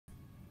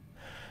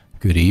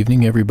Good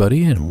evening,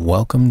 everybody, and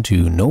welcome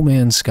to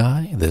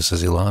NoMansSky. This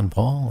is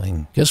ElanPaul,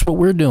 and guess what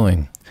we're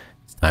doing?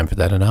 It's time for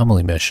that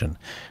Anomaly mission.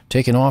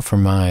 Taking off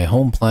from my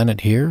home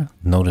planet here,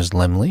 known as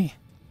Lemley,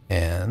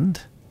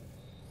 and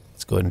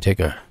let's go ahead and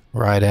take a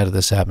ride out of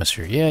this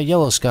atmosphere. Yeah,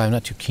 yellow sky, I'm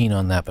not too keen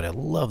on that, but I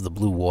love the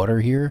blue water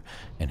here,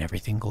 and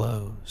everything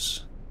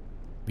glows.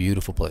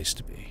 Beautiful place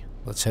to be.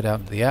 Let's head out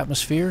into the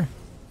atmosphere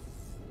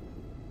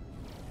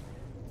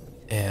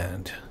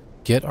and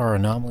get our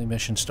Anomaly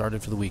mission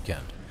started for the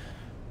weekend.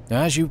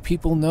 Now, as you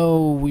people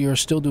know, we are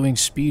still doing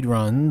speed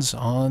runs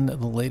on the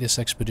latest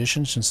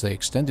expedition since they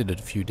extended it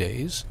a few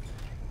days.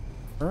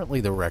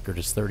 Currently, the record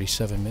is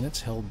 37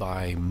 minutes, held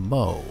by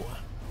Mo.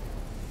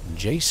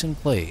 Jason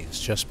Plays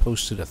just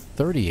posted a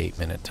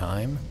 38-minute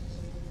time.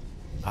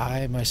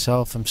 I,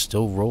 myself, am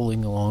still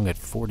rolling along at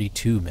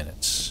 42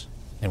 minutes.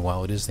 And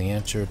while it is the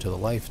answer to the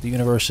life, the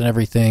universe, and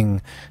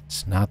everything,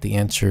 it's not the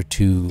answer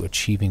to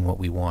achieving what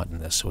we want in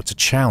this. So it's a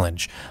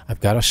challenge. I've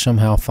got to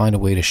somehow find a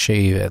way to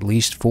shave at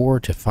least 4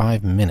 to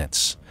 5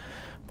 minutes.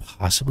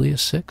 Possibly a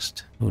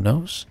sixth. Who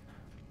knows?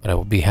 But I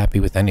will be happy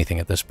with anything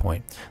at this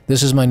point.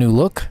 This is my new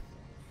look.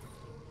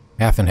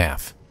 Half and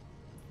half.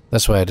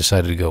 That's what I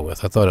decided to go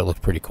with. I thought it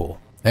looked pretty cool.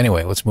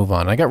 Anyway, let's move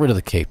on. I got rid of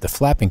the cape. The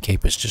flapping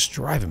cape is just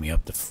driving me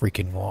up the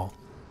freaking wall.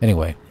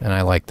 Anyway, and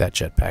I like that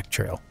jetpack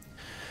trail.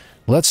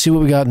 Let's see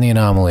what we got in the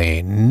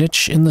Anomaly.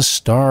 Niche in the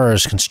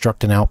stars,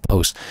 construct an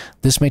outpost.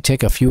 This may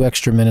take a few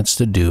extra minutes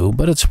to do,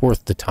 but it's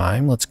worth the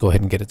time. Let's go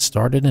ahead and get it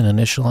started and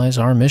initialize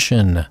our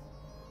mission.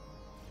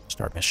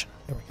 Start mission.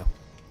 There we go.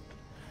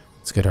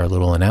 Let's get our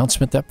little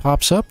announcement that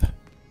pops up.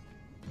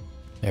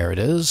 There it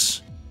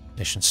is.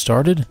 Mission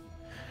started.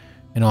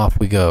 And off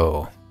we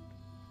go.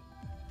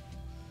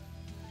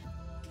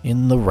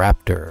 In the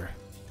Raptor.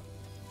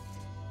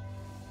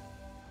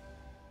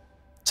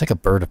 It's like a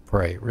bird of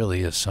prey. It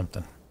really is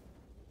something.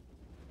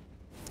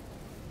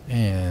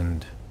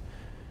 And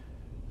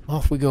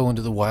off we go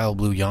into the wild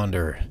blue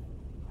yonder.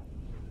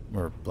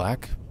 Or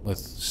black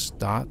with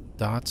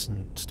dots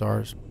and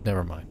stars.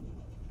 Never mind.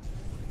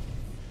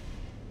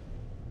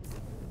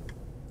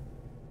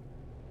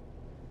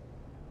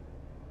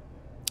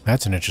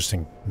 That's an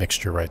interesting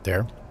mixture right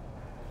there.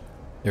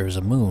 There is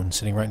a moon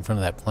sitting right in front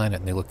of that planet,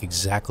 and they look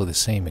exactly the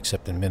same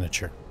except in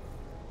miniature.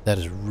 That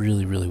is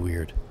really, really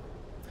weird.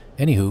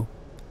 Anywho,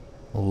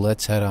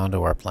 let's head on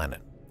to our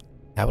planet.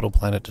 Habitable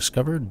planet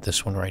discovered.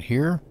 This one right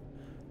here.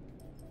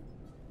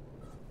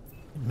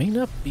 It may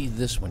not be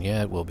this one.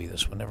 Yeah, it will be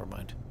this one. Never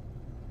mind.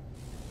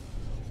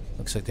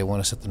 Looks like they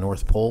want us at the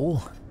North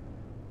Pole.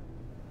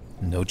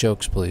 No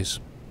jokes, please.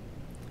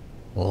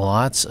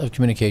 Lots of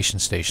communication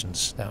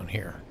stations down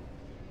here.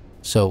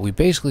 So we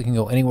basically can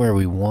go anywhere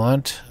we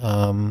want.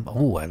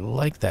 Oh, I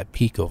like that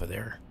peak over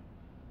there.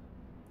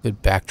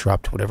 Good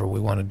backdrop to whatever we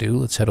want to do.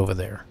 Let's head over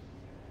there.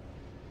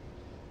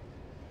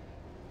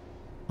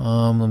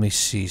 Let me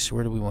see. So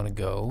where do we want to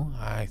go?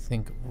 I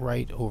think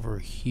right over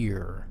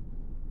here.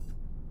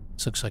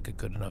 This looks like a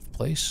good enough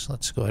place.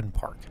 Let's go ahead and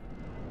park.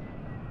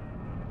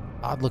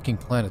 Odd-looking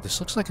planet.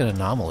 This looks like an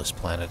anomalous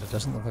planet. It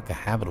doesn't look like a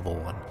habitable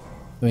one.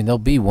 I mean, there'll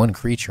be one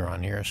creature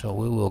on here, so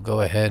we will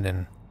go ahead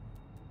and,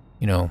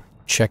 you know,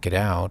 check it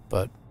out.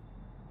 But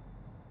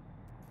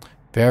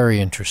very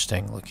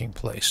interesting looking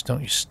place.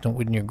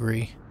 Wouldn't you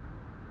agree?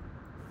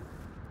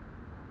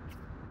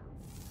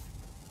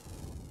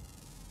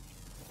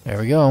 There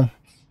we go.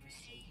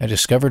 I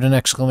discovered an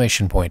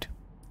exclamation point.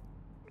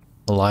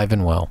 Alive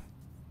and well.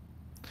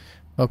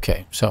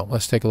 Okay, so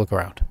let's take a look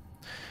around.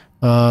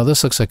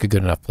 This looks like a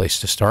good enough place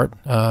to start.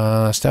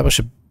 Establish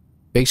a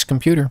base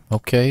computer.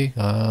 Okay,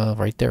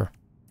 right there.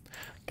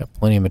 Got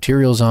plenty of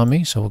materials on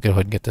me, so we'll go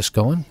ahead and get this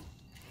going.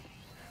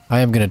 I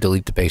am going to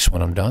delete the base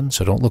when I'm done,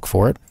 so don't look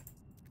for it.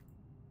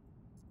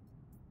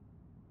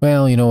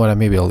 Well, you know what?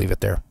 Maybe I'll leave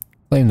it there.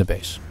 Claim the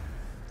base.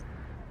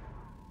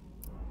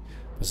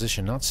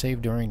 Position not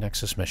saved during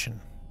Nexus mission.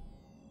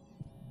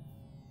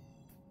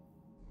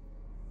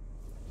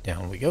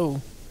 Down we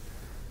go.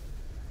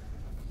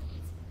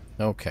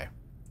 Okay.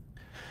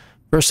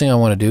 First thing I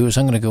want to do is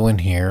I'm going to go in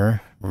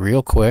here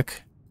real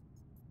quick,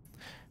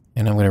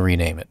 and I'm going to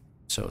rename it.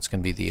 So it's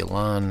going to be the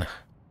Elan...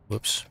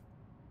 Whoops.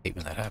 Hate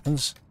when that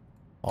happens.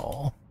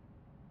 All.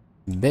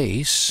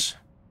 Base.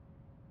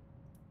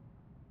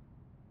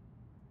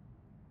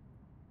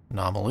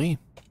 Anomaly.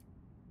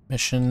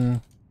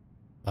 Mission...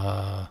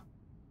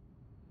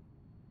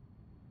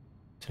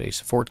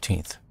 Today's the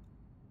 14th.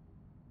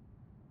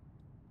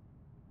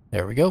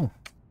 There we go.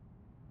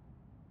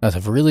 That's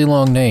a really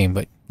long name,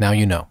 but now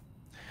you know.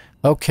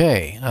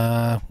 Okay,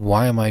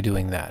 why am I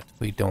doing that?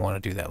 We don't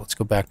want to do that. Let's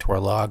go back to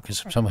our log,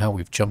 because somehow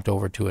we've jumped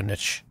over to a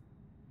niche.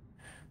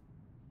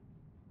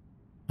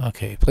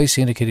 Okay, place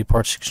the indicated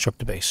parts to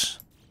construct a base.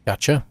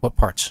 Gotcha. What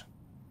parts?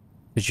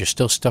 Because you're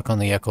still stuck on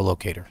the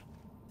echolocator.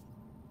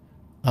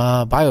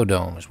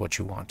 Biodome is what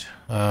you want.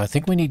 I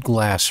think we need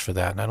glass for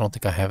that, and I don't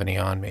think I have any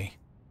on me.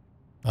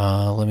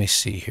 Let me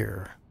see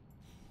here.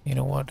 You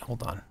know what?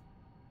 Hold on.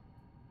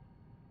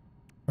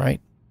 Right?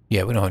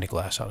 Yeah, we don't have any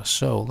glass on us.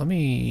 So let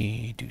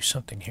me do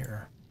something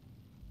here.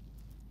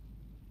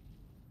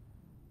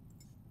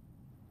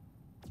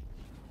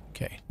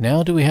 Okay,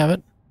 now do we have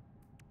it?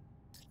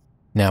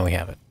 Now we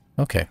have it.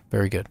 Okay,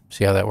 very good.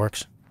 See how that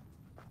works?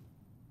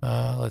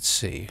 Let's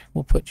see.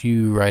 We'll put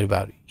you right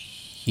about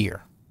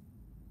here.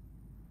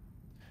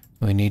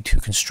 We need to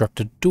construct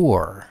a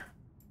door.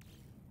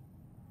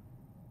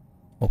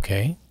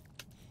 Okay.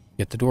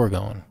 Get the door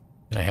going.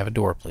 Can I have a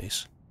door,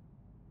 please?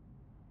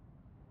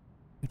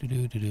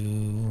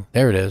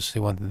 There it is. They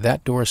want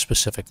that door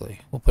specifically.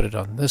 We'll put it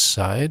on this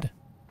side.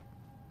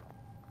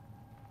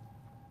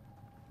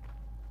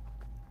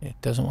 It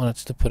doesn't want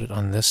us to put it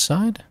on this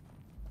side?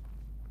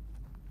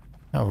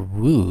 How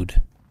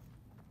rude.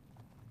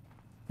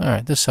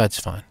 Alright, this side's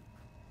fine.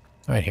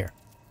 Right here.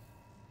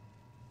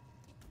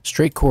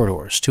 Straight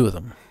corridors, 2 of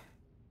them.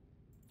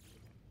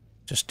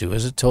 Just do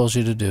as it tells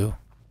you to do.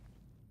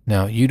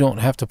 Now, you don't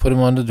have to put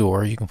them on the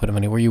door. You can put them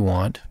anywhere you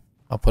want.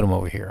 I'll put them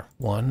over here.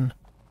 1,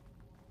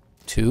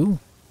 2.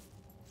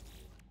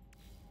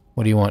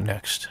 What do you want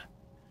next?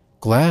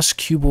 Glass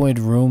cuboid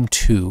room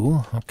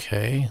 2.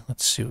 Okay,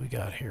 let's see what we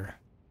got here.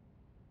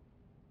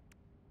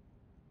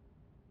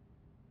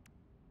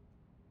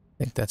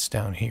 I think that's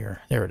down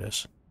here. There it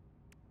is.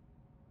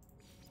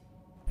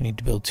 We need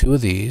to build 2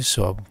 of these.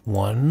 So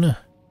 1.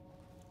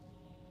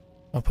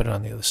 I'll put it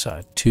on the other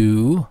side.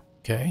 2.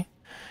 Okay.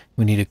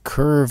 We need a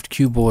curved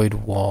cuboid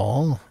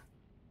wall.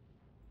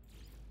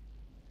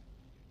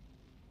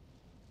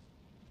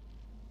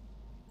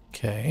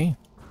 Okay.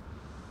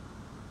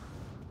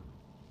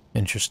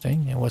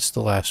 Interesting. And what's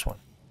the last one?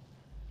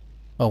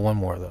 Oh, 1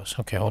 more of those.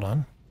 Okay, hold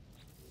on.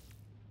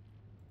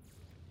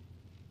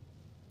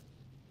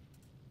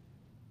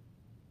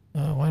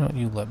 Why don't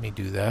you let me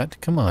do that?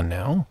 Come on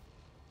now.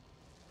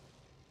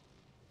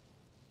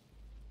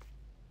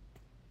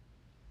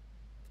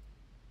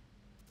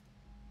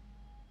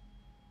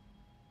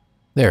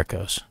 There it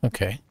goes.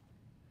 Okay.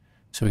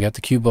 So we got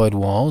the cuboid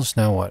walls.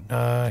 Now what?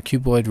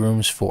 Cuboid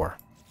rooms 4.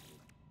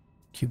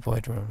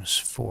 Cuboid rooms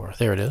 4.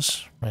 There it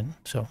is. Right.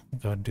 So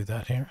we'll go ahead and do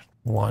that here.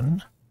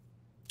 1,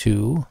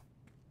 2,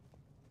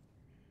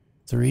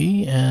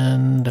 3,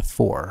 and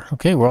 4.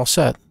 Okay, we're all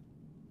set.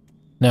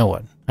 Now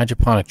what?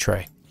 Hydroponic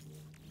tray.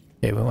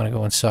 Okay, we want to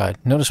go inside.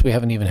 Notice we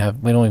don't even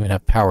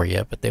have power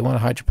yet, but they want a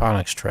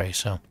hydroponics tray,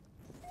 so.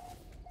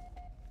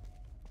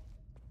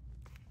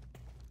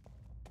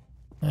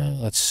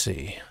 Let's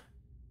see.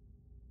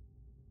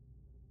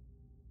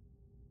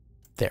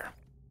 There.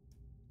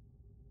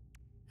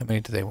 How many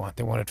do they want?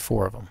 They wanted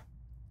 4 of them.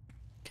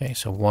 Okay,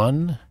 so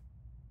 1,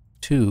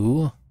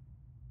 2,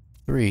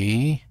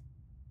 3.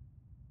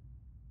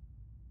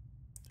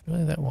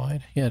 Really that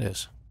wide? Yeah, it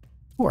is.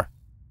 4.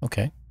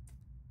 Okay.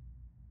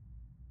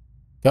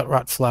 Gut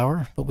rot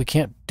flower, but we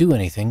can't do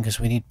anything because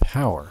we need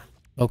power.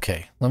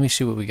 Okay, let me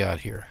see what we got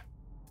here.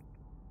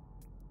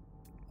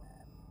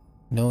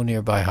 No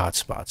nearby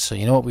hotspots. So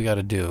you know what we got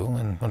to do,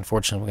 and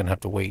unfortunately we're going to have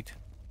to wait.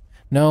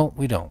 No,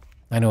 we don't.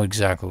 I know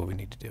exactly what we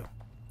need to do.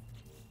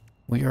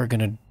 We are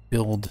going to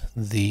build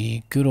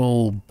the good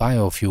old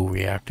biofuel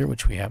reactor,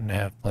 which we happen to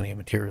have plenty of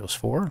materials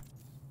for.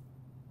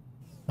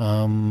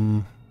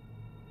 I'm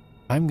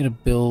going to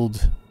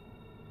build,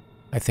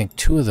 I think,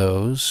 2 of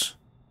those.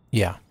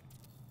 Yeah.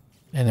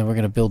 And then we're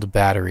going to build a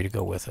battery to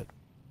go with it.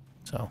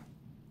 So,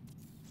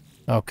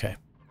 okay.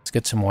 Let's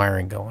get some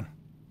wiring going.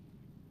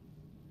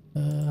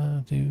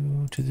 And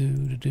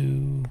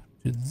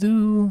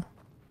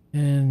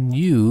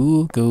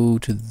you go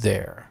to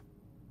there.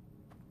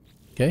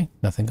 Okay,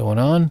 nothing going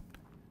on.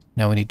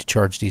 Now we need to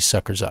charge these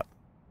suckers up.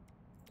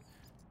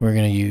 We're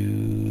going to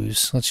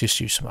use, let's just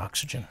use some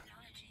oxygen.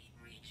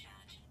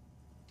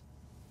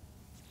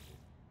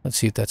 Let's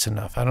see if that's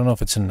enough. I don't know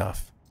if it's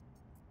enough.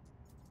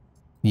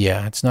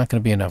 Yeah, it's not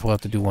going to be enough. We'll have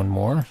to do 1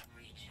 more.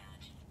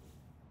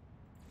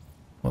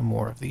 1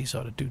 more of these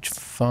ought to do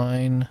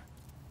fine.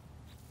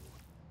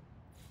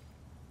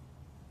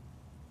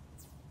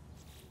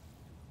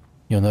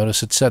 You'll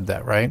notice it said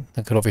that, right?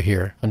 Look at over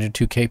here.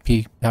 102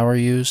 kp power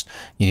used.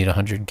 You need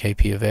 100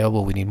 kp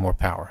available. We need more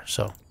power.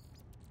 So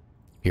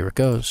here it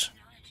goes.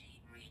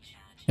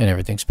 And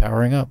everything's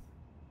powering up.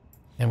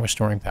 And we're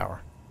storing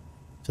power.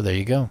 So there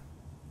you go.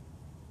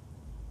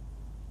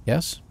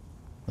 Yes?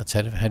 Let's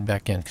head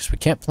back in, because we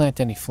can't plant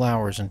any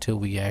flowers until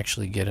we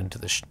actually get into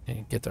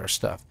get our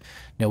stuff.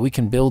 Now we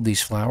can build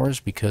these flowers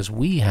because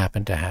we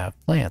happen to have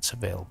plants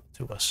available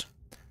to us.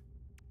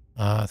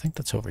 I think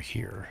that's over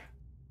here.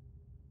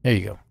 There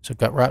you go. So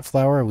gut rot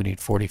flower, we need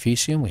 40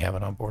 fecium. We have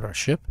it on board our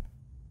ship.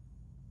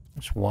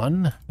 There's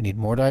 1. We need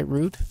mordite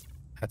root.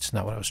 That's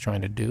not what I was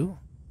trying to do.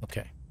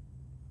 Okay.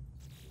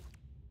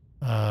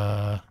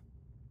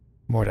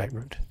 Mordite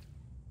root.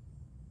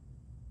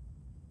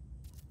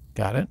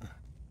 Got it.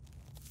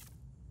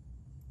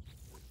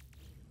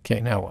 Okay,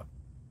 now what?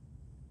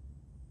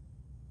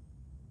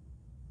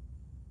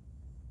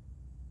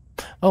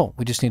 Oh,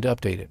 we just need to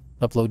update it.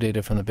 Upload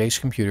data from the base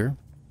computer.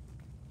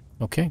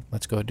 Okay,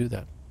 let's go and do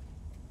that.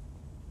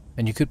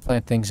 And you could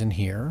plant things in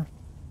here,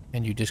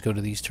 and you just go to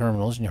these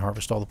terminals and you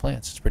harvest all the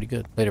plants. It's pretty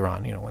good later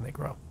on, you know, when they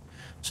grow.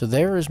 So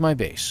there is my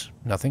base.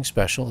 Nothing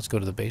special. Let's go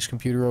to the base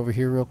computer over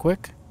here real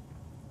quick.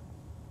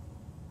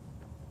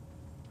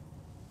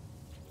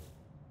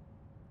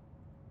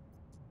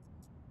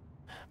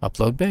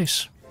 upload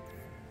base.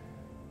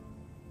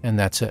 And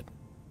that's it.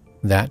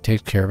 That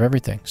takes care of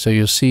everything. So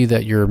you'll see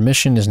that your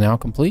mission is now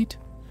complete.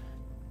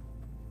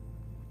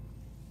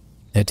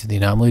 Head to the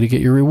Anomaly to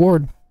get your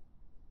reward.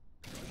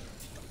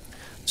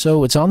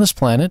 So it's on this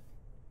planet.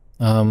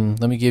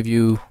 Let me give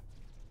you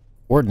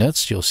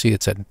coordinates. You'll see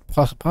it's at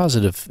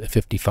positive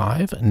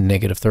 55,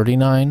 negative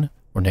 39,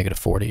 or negative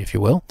 40, if you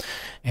will.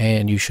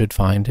 And you should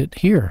find it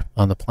here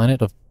on the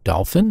planet of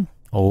Dolphin.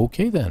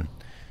 Okay, then.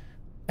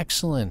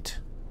 Excellent.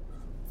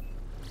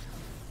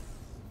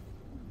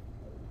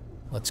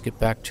 Let's get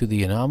back to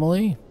the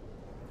Anomaly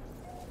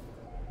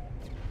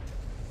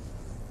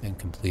and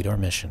complete our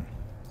mission.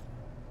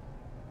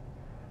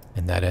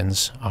 And that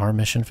ends our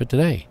mission for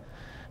today.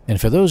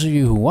 And for those of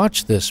you who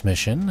watch this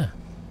mission,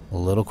 a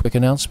little quick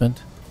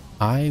announcement.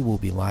 I will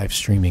be live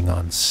streaming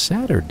on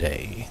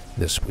Saturday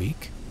this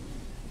week.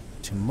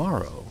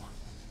 Tomorrow.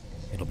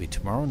 It'll be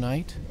tomorrow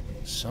night.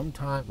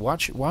 Sometime.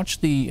 Watch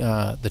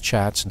the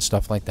chats and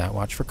stuff like that.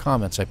 Watch for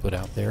comments I put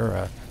out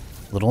there.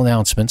 Little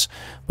announcements.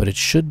 But it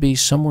should be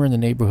somewhere in the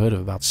neighborhood of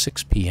about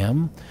 6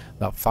 p.m.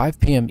 About 5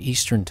 p.m.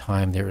 Eastern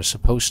time, there is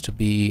supposed to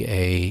be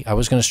a... I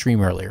was going to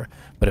stream earlier,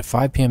 but at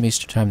 5 p.m.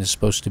 Eastern time, there's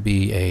supposed to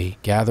be a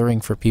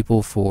gathering for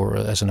people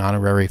as an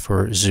honorary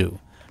for Zoo.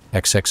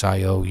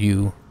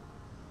 XXiou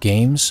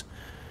games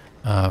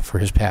for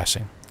his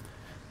passing.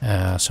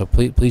 So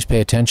please pay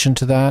attention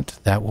to that.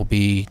 That will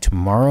be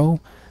tomorrow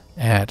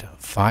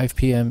at 5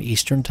 p.m.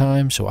 Eastern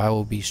time, so I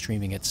will be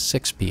streaming at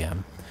 6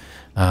 p.m.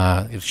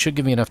 It should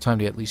give me enough time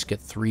to at least get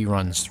 3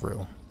 runs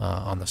through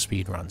on the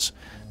speed runs.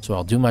 So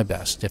I'll do my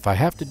best. If I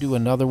have to do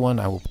another one,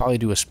 I will probably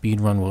do a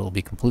speed run where it'll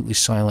be completely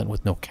silent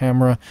with no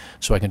camera,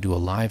 so I can do a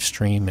live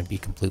stream and be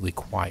completely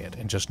quiet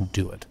and just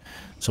do it.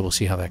 So we'll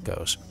see how that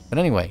goes. But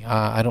anyway,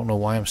 I don't know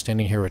why I'm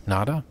standing here at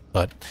nada,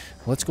 but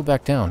let's go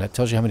back down. That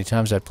tells you how many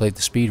times I've played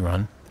the speed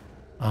run.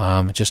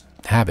 Just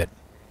habit.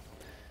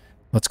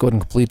 Let's go ahead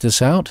and complete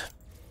this out.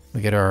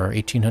 We get our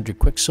 1800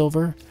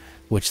 Quicksilver,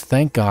 which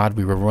thank God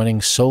we were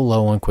running so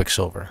low on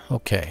Quicksilver.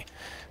 Okay,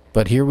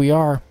 but here we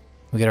are.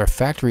 We get our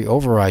factory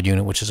override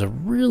unit, which is a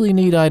really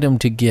neat item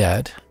to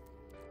get.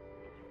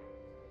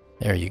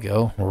 There you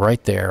go,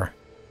 right there.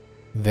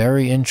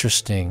 Very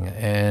interesting.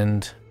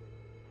 And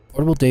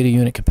portable data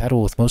unit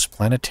compatible with most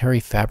planetary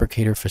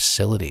fabricator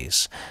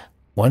facilities.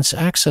 Once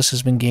access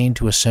has been gained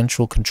to a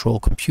central control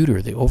computer,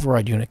 the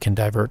override unit can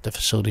divert the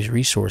facility's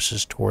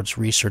resources towards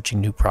researching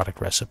new product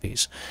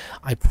recipes.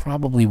 I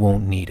probably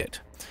won't need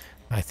it.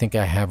 I think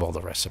I have all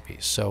the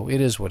recipes, so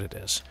it is what it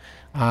is.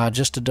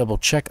 Just to double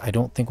check, I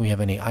don't think we have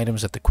any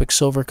items at the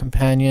Quicksilver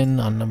Companion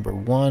on number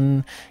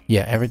 1.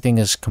 Yeah, everything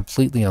is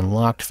completely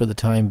unlocked for the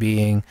time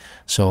being,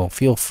 so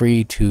feel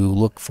free to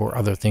look for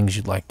other things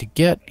you'd like to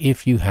get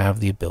if you have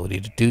the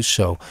ability to do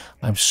so.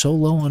 I'm so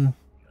low on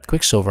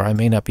Quicksilver, I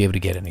may not be able to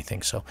get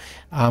anything, so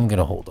I'm going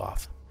to hold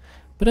off.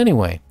 But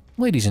anyway,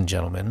 ladies and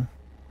gentlemen,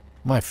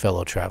 my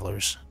fellow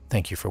travelers,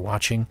 thank you for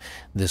watching.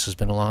 This has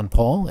been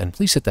ElanPaul, and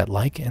please hit that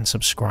like and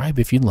subscribe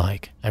if you'd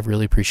like. I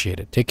really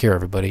appreciate it. Take care,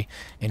 everybody,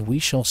 and we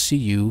shall see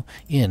you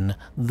in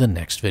the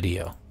next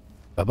video.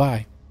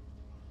 Bye-bye.